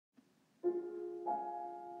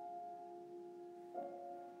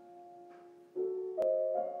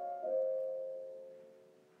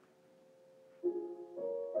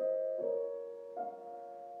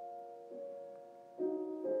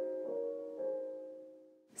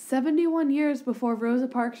71 years before Rosa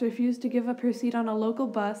Parks refused to give up her seat on a local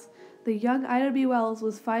bus, the young Ida B. Wells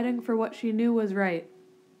was fighting for what she knew was right.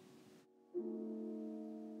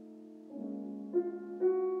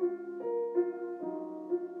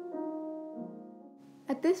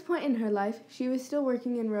 At this point in her life, she was still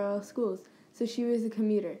working in rural schools, so she was a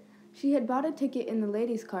commuter. She had bought a ticket in the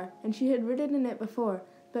ladies' car, and she had ridden in it before,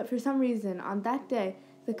 but for some reason, on that day,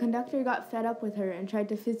 the conductor got fed up with her and tried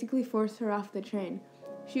to physically force her off the train.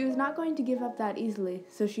 She was not going to give up that easily,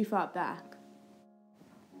 so she fought back.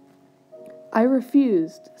 I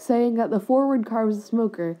refused, saying that the forward car was a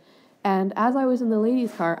smoker, and as I was in the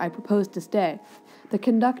ladies' car, I proposed to stay. The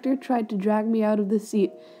conductor tried to drag me out of the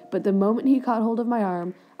seat, but the moment he caught hold of my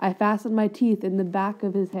arm, I fastened my teeth in the back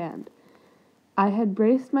of his hand. I had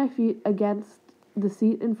braced my feet against the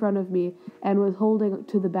seat in front of me and was holding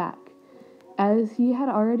to the back. As he had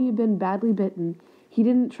already been badly bitten, he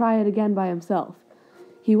didn't try it again by himself.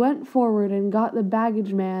 He went forward and got the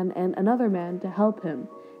baggage man and another man to help him,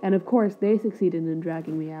 and of course they succeeded in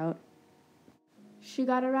dragging me out. She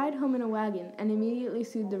got a ride home in a wagon and immediately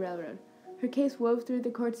sued the railroad. Her case wove through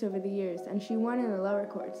the courts over the years, and she won in the lower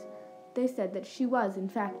courts. They said that she was, in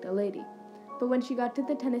fact, a lady. But when she got to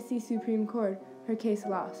the Tennessee Supreme Court, her case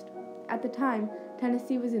lost. At the time,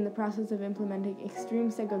 Tennessee was in the process of implementing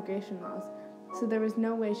extreme segregation laws, so there was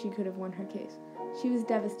no way she could have won her case. She was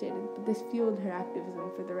devastated, but this fueled her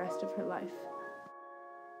activism for the rest of her life.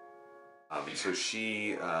 So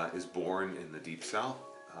she is born in the Deep South.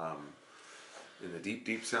 In the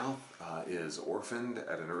deep South, is orphaned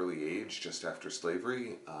at an early age just after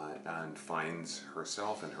slavery, and finds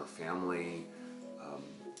herself and her family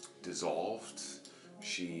dissolved.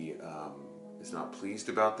 She is not pleased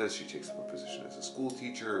about this. She takes up a position as a school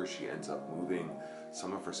teacher. She ends up moving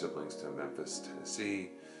some of her siblings to Memphis, Tennessee,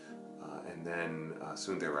 and then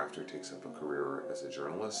soon thereafter takes up a career as a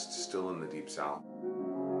journalist, still in the Deep South.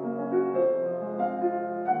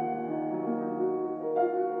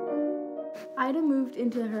 Ida moved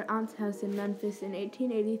into her aunt's house in Memphis in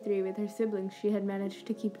 1883 with her siblings she had managed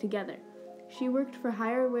to keep together. She worked for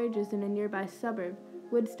higher wages in a nearby suburb,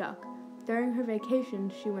 Woodstock. During her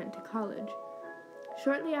vacation, she went to college.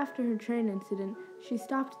 Shortly after her train incident, she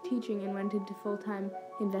stopped teaching and went into full-time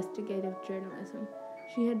investigative journalism.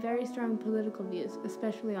 She had very strong political views,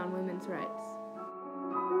 especially on women's rights.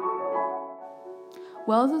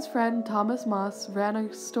 Wells's friend Thomas Moss ran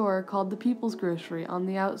a store called the People's Grocery on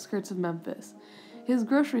the outskirts of Memphis. His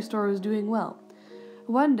grocery store was doing well.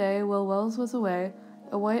 One day, while Wells was away,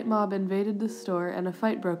 a white mob invaded the store and a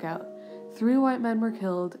fight broke out. 3 white men were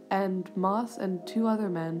killed, and Moss and 2 other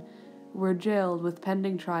men were jailed with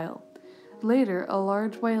pending trial. Later, a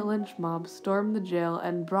large white lynch mob stormed the jail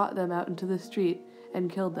and brought them out into the street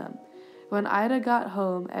and killed them. When Ida got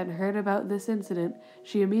home and heard about this incident,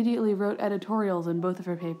 she immediately wrote editorials in both of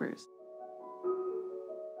her papers.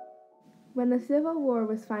 When the Civil War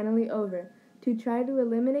was finally over, to try to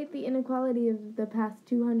eliminate the inequality of the past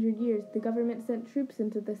 200 years, the government sent troops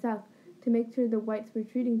into the South to make sure the whites were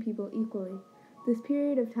treating people equally. This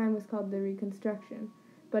period of time was called the Reconstruction,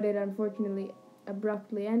 but it unfortunately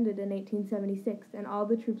abruptly ended in 1876, and all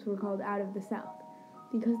the troops were called out of the South.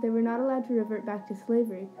 Because they were not allowed to revert back to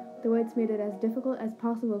slavery, the whites made it as difficult as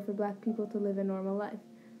possible for black people to live a normal life.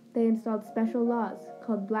 They installed special laws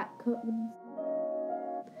called Black Codes.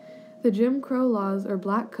 The Jim Crow laws, or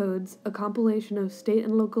Black Codes, a compilation of state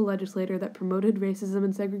and local legislature that promoted racism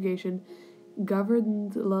and segregation,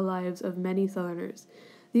 governed the lives of many Southerners.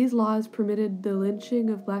 These laws permitted the lynching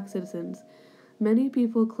of black citizens. Many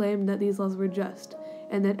people claimed that these laws were just,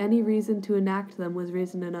 and that any reason to enact them was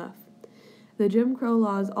reason enough. The Jim Crow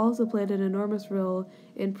laws also played an enormous role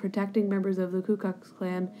in protecting members of the Ku Klux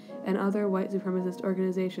Klan and other white supremacist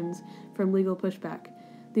organizations from legal pushback.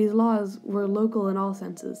 These laws were local in all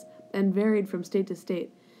senses, and varied from state to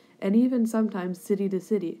state, and even sometimes city to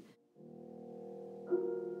city.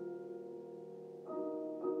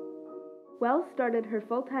 Wells started her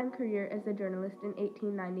full-time career as a journalist in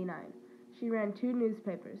 1899. She ran 2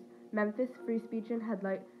 newspapers, Memphis Free Speech and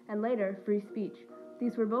Headlight, and later Free Speech.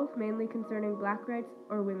 These were both mainly concerning black rights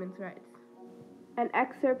or women's rights. An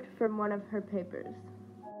excerpt from one of her papers.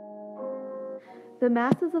 The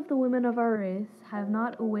masses of the women of our race have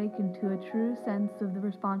not awakened to a true sense of the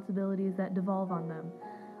responsibilities that devolve on them,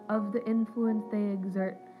 of the influence they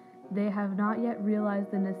exert. They have not yet realized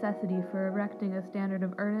the necessity for erecting a standard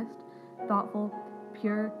of earnest, thoughtful,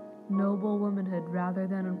 pure, noble womanhood rather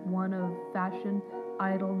than one of fashion,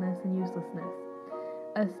 idleness, and uselessness.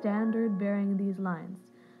 A standard bearing these lines: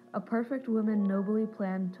 a perfect woman nobly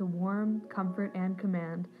planned to warm, comfort, and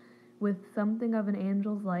command, with something of an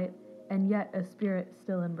angel's light and yet a spirit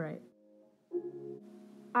still and bright.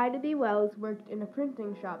 Ida B. Wells worked in a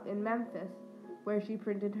printing shop in Memphis, where she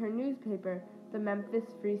printed her newspaper, The Memphis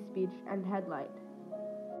Free Speech and Headlight.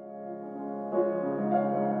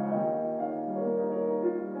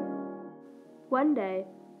 One day,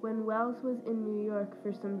 when Wells was in New York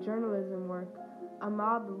for some journalism work, a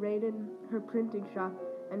mob raided her printing shop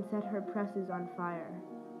and set her presses on fire.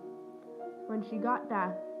 When she got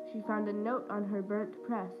back, she found a note on her burnt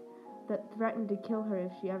press that threatened to kill her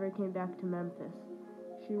if she ever came back to Memphis.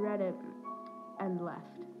 She read it and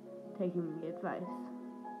left, taking the advice.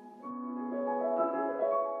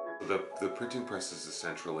 The printing press is a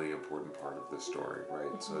centrally important part of this story,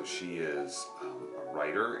 right? So she is a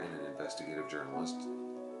writer and an investigative journalist.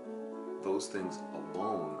 Those things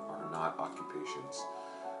alone are not occupations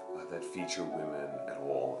that feature women at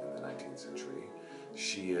all in the 19th century.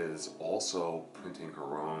 She is also printing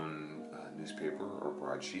her own newspaper or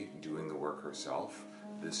broadsheet, doing the work herself.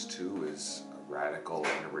 This too is a radical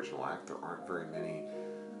and original act. There aren't very many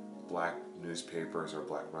black newspapers or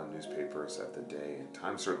black-run newspapers at the day and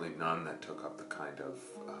time, certainly none that took up the kind of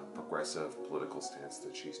progressive political stance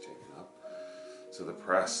that she's taken up. So the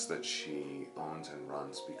press that she owns and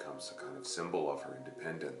runs becomes a kind of symbol of her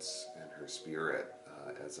independence and her spirit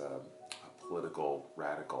as a political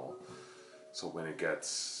radical. So when it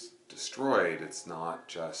gets destroyed, it's not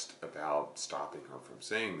just about stopping her from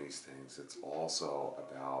saying these things, it's also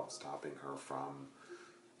about stopping her from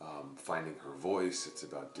finding her voice. It's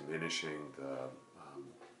about diminishing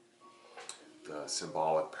the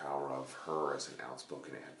symbolic power of her as an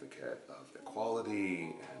outspoken advocate of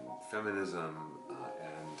equality and feminism,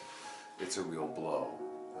 and it's a real blow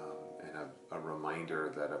and a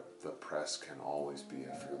reminder that the press can always be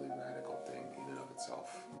a fairly radical thing in and of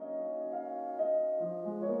itself.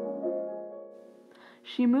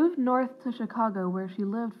 She moved north to Chicago, where she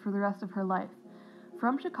lived for the rest of her life.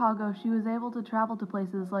 From Chicago, she was able to travel to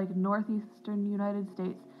places like northeastern United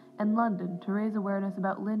States and London to raise awareness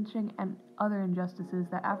about lynching and other injustices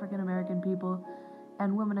that African American people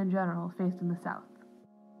and women in general faced in the South.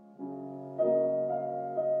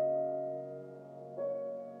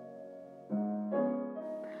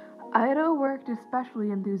 Ida worked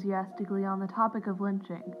especially enthusiastically on the topic of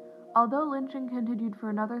lynching. Although lynching continued for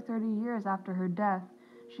another 30 years after her death,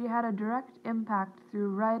 she had a direct impact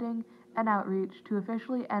through writing and outreach to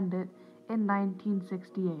officially end it in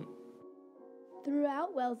 1968.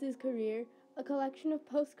 Throughout Wells's career, a collection of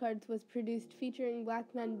postcards was produced featuring black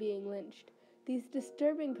men being lynched. These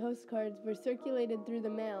disturbing postcards were circulated through the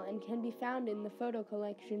mail and can be found in the photo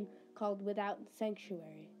collection called Without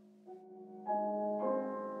Sanctuary.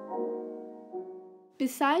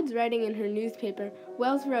 Besides writing in her newspaper,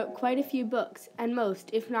 Wells wrote quite a few books, and most,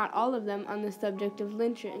 if not all of them, on the subject of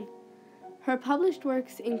lynching. Her published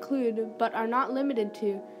works include, but are not limited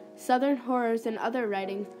to, Southern Horrors and Other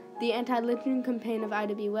Writings, the anti-lynching campaign of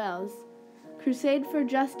Ida B. Wells, Crusade for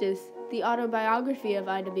Justice, the autobiography of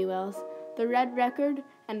Ida B. Wells, The Red Record,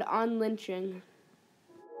 and On Lynching.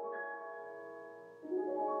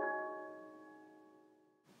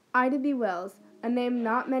 Ida B. Wells, a name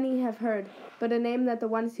not many have heard, but a name that the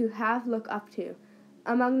ones who have look up to.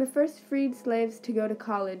 Among the first freed slaves to go to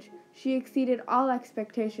college, she exceeded all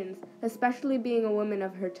expectations, especially being a woman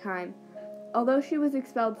of her time. Although she was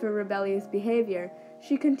expelled for rebellious behavior,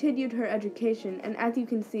 she continued her education and, as you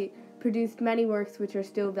can see, produced many works which are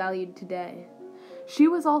still valued today. She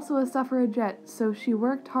was also a suffragette, so she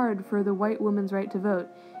worked hard for the white woman's right to vote,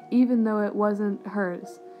 even though it wasn't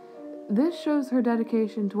hers. This shows her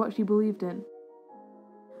dedication to what she believed in.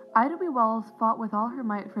 Ida B. Wells fought with all her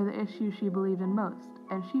might for the issue she believed in most,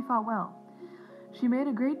 and she fought well. She made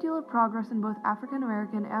a great deal of progress in both African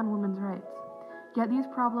American and women's rights. Yet these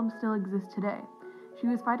problems still exist today. She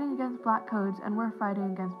was fighting against black codes, and we're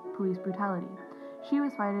fighting against police brutality. She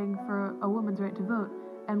was fighting for a woman's right to vote,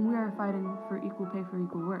 and we are fighting for equal pay for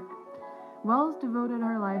equal work. Wells devoted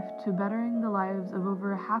her life to bettering the lives of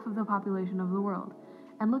over half of the population of the world.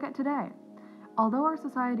 And look at today. Although our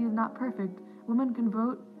society is not perfect, women can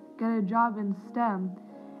vote, get a job in STEM,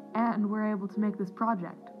 and we're able to make this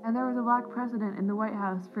project. And there was a black president in the White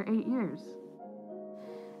House for 8 years.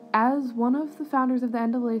 As one of the founders of the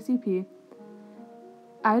NAACP,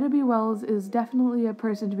 Ida B. Wells is definitely a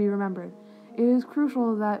person to be remembered. It is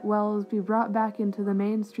crucial that Wells be brought back into the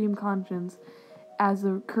mainstream conscience as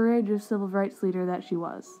the courageous civil rights leader that she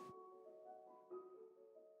was.